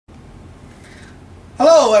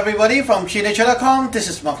Hello everybody from ChiNature.com. This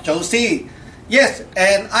is Mark Josie. Yes,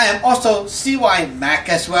 and I am also CY Mac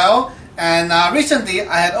as well. And recently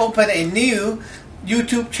I had opened a new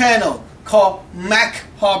YouTube channel called Mac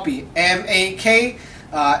Hobby, MAK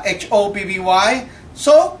HOBBY.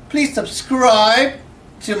 So please subscribe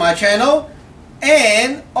to my channel,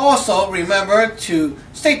 and also remember to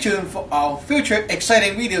stay tuned for our future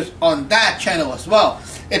exciting videos on that channel as well.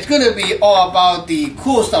 It's going to be all about the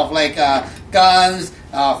cool stuff like guns,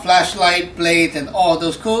 flashlight, blades, and all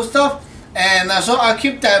those cool stuff. And so I'll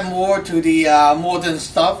keep that more to the modern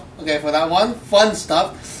stuff, okay, for that one, fun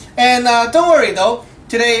stuff. And don't worry though,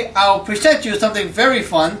 today I'll present you something very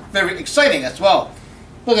fun, very exciting as well.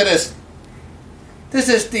 Look at this. This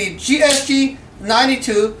is the GSG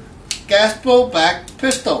 92 gas blowback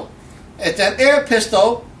pistol. It's an air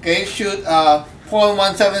pistol, okay, shoot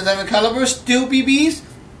 .177 caliber steel BBs.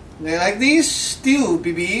 They like these steel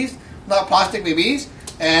BBs, not plastic BBs.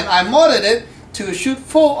 And I modded it to shoot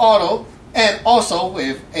full auto and also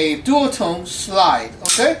with a dual tone slide.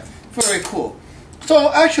 Okay, very cool.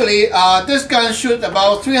 So actually, this gun shoots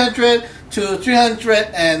about 300 to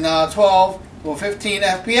 312 or 15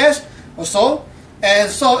 FPS or so,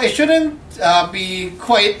 and so it shouldn't be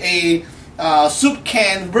quite a soup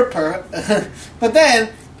can ripper. But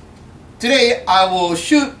then today I will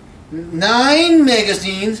shoot 9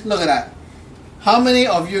 magazines. Look at that. How many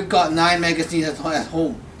of you got 9 magazines at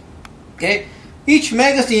home? Okay, each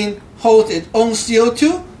magazine holds its own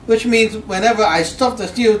CO2, which means whenever I stuff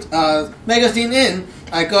the magazine in,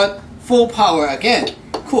 I got full power again.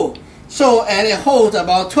 Cool. So, and it holds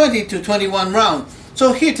about 20 to 21 rounds.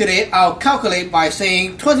 So here today, I'll calculate by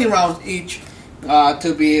saying 20 rounds each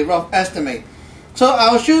to be a rough estimate. So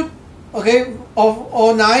I'll shoot, okay, of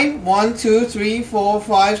all 9, 1, 2, 3, 4,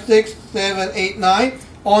 5, 6, 7, 8, 9,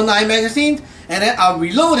 all 9 magazines, and then I'll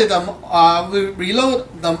reload them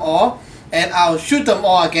all, and I'll shoot them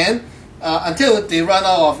all again until they run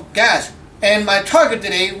out of gas. And my target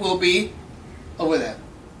today will be over there.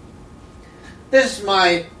 This is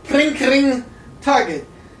my plinkering target.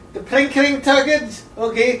 The plinkering targets,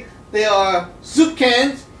 okay, they are soup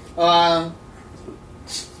cans,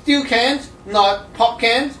 steel cans, not pop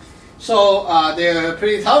cans. So they're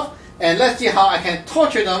pretty tough. And let's see how I can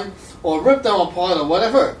torture them or rip them apart or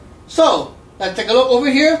whatever. So let's take a look over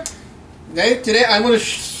here. Okay, today I'm going to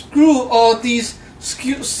screw all these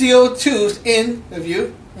CO2s in with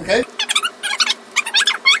you. Okay.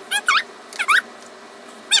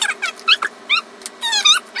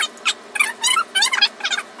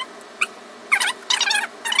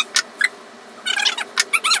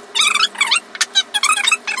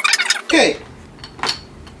 Okay.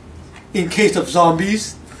 In case of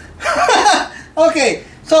zombies. Okay,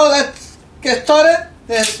 so let's get started.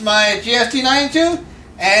 This is my GSG 92,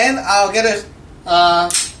 and I'll get it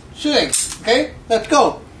shooting. Okay, let's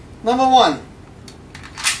go. Number 1,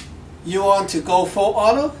 you want to go full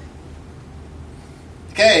auto?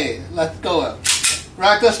 Okay, let's go.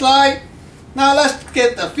 Rack the slide. Now let's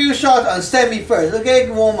get a few shots on semi first.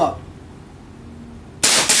 Okay, warm up.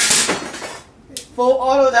 Full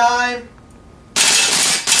auto time.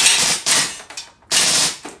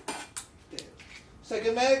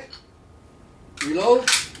 Second mag. Reload.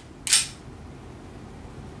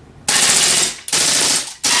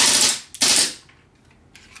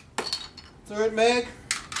 Third mag.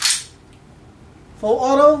 Full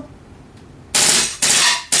auto.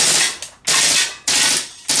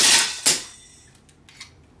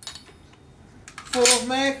 Fourth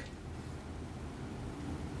mag.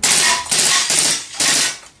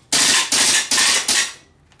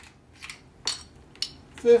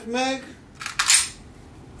 Fifth mag.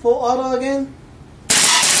 Full auto again.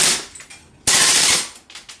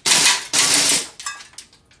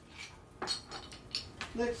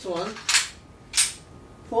 Next one.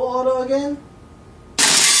 Full auto again.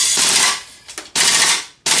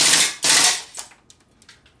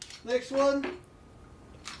 Next one.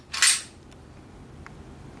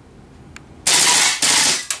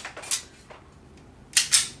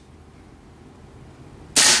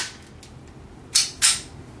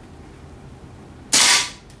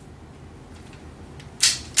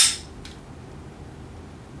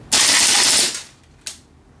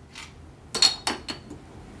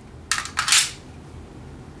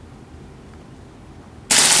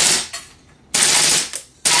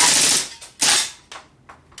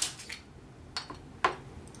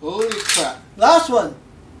 Holy crap. Last one.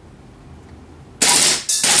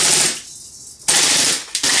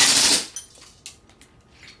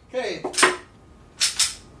 Okay.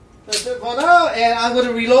 That's it for now, and I'm going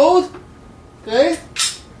to reload. Okay.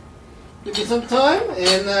 Give me some time,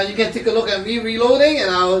 and you can take a look at me reloading,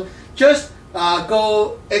 and I'll just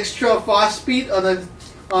go extra fast speed on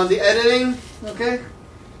the editing. Okay,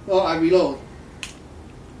 while I reload.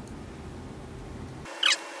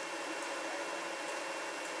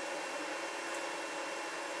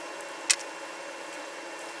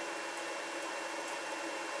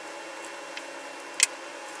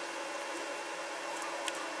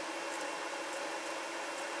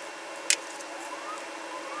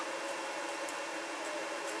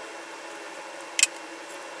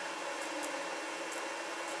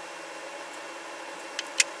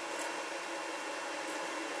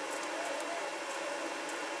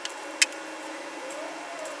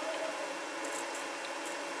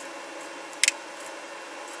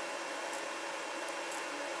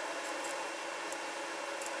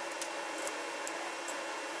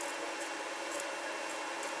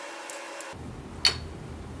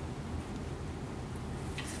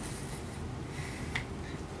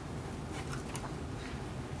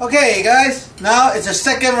 Okay guys, now it's the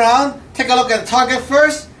second round. Take a look at the target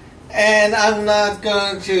first, and I'm not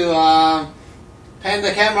going to pan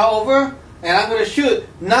the camera over, and I'm going to shoot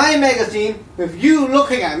 9 magazines with you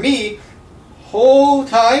looking at me whole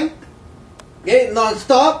time, okay,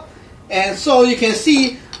 non-stop, and so you can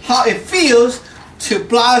see how it feels to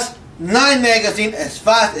blast 9 magazines as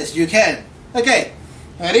fast as you can. Okay,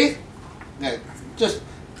 ready? Okay. Just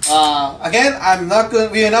again,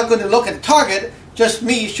 we are not going to look at the target. Just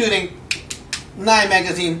me shooting 9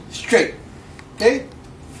 magazines straight. Okay?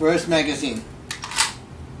 First magazine.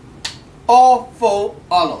 All full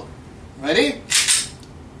auto. Ready?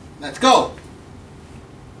 Let's go.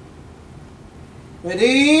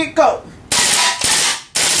 Ready, go.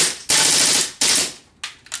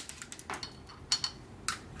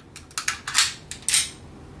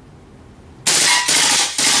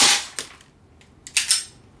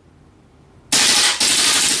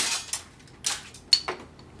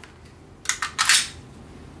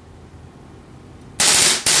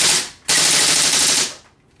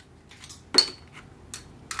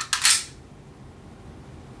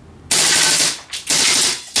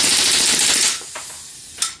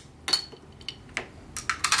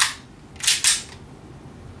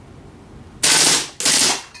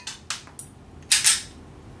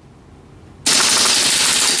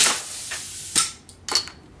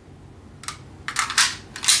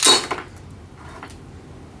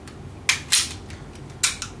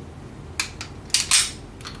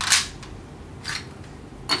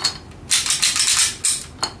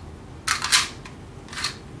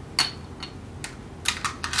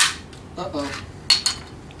 Uh-oh.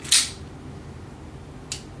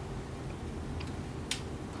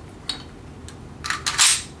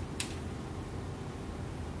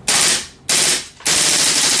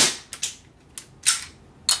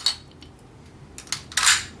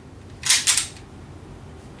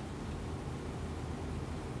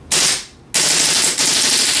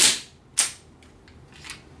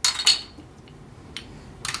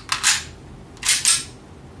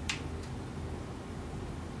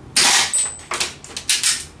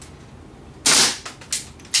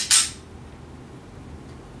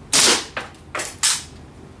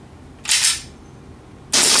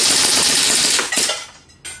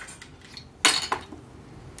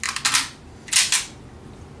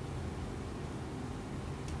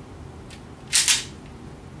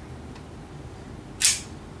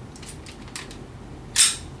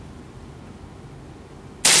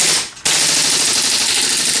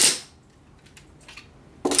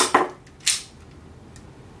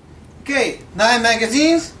 Okay, 9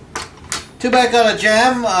 magazines. Too bad I got a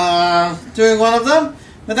jam during one of them,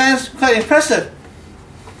 but that's quite impressive.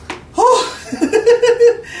 Whew.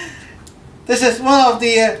 This is one of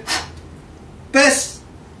the best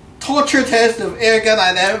torture tests of air gun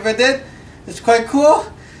I ever did. It's quite cool,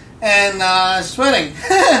 and sweating.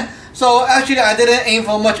 So actually I didn't aim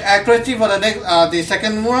for much accuracy for the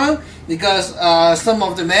second round, because some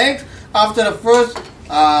of the mags after the first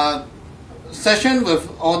session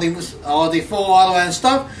with all the full auto and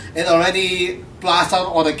stuff, it already blasts out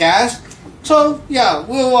all the gas. So yeah,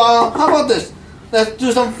 we'll how about this? Let's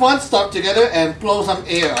do some fun stuff together and blow some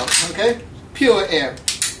air out. Okay, pure air.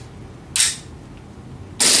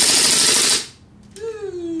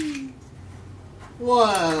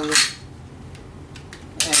 One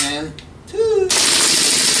and two.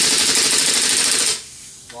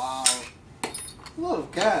 Wow, a lot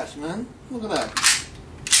of gas, man. Look at that.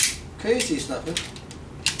 Crazy stuff.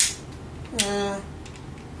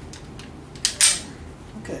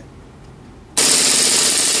 Okay.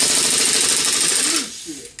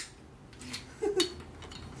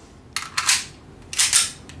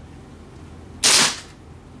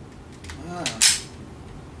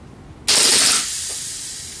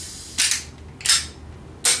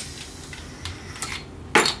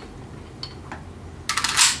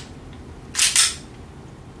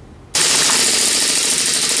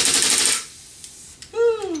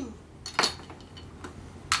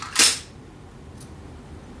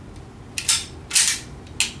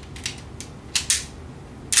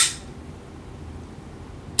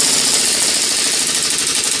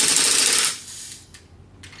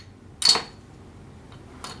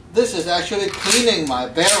 this is actually cleaning my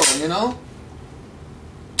barrel, you know.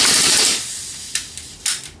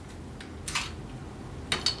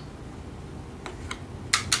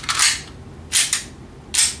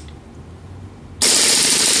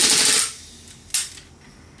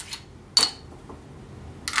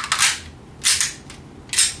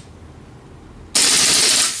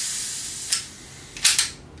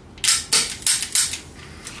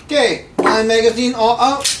 Okay, my magazine all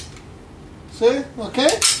out. See, okay,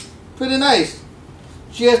 pretty nice.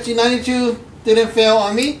 GST92 didn't fail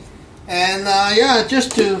on me, and yeah,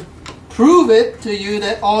 just to prove it to you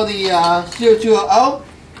that all the CO2 are out.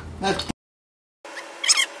 Let's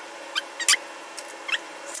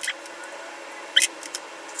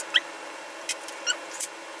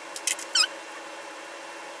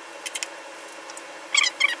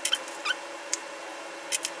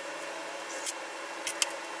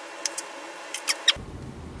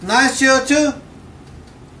nice CO2,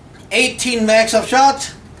 18 max of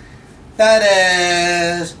shots. That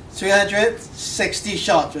is 360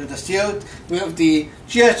 shots with the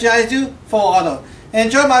GST92 full auto.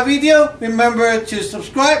 Enjoy my video. Remember to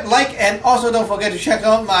subscribe, like, and also don't forget to check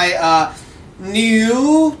out my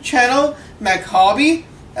new channel, Mac Hobby,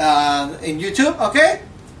 in YouTube. Okay?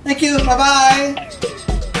 Thank you. Bye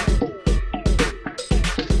bye.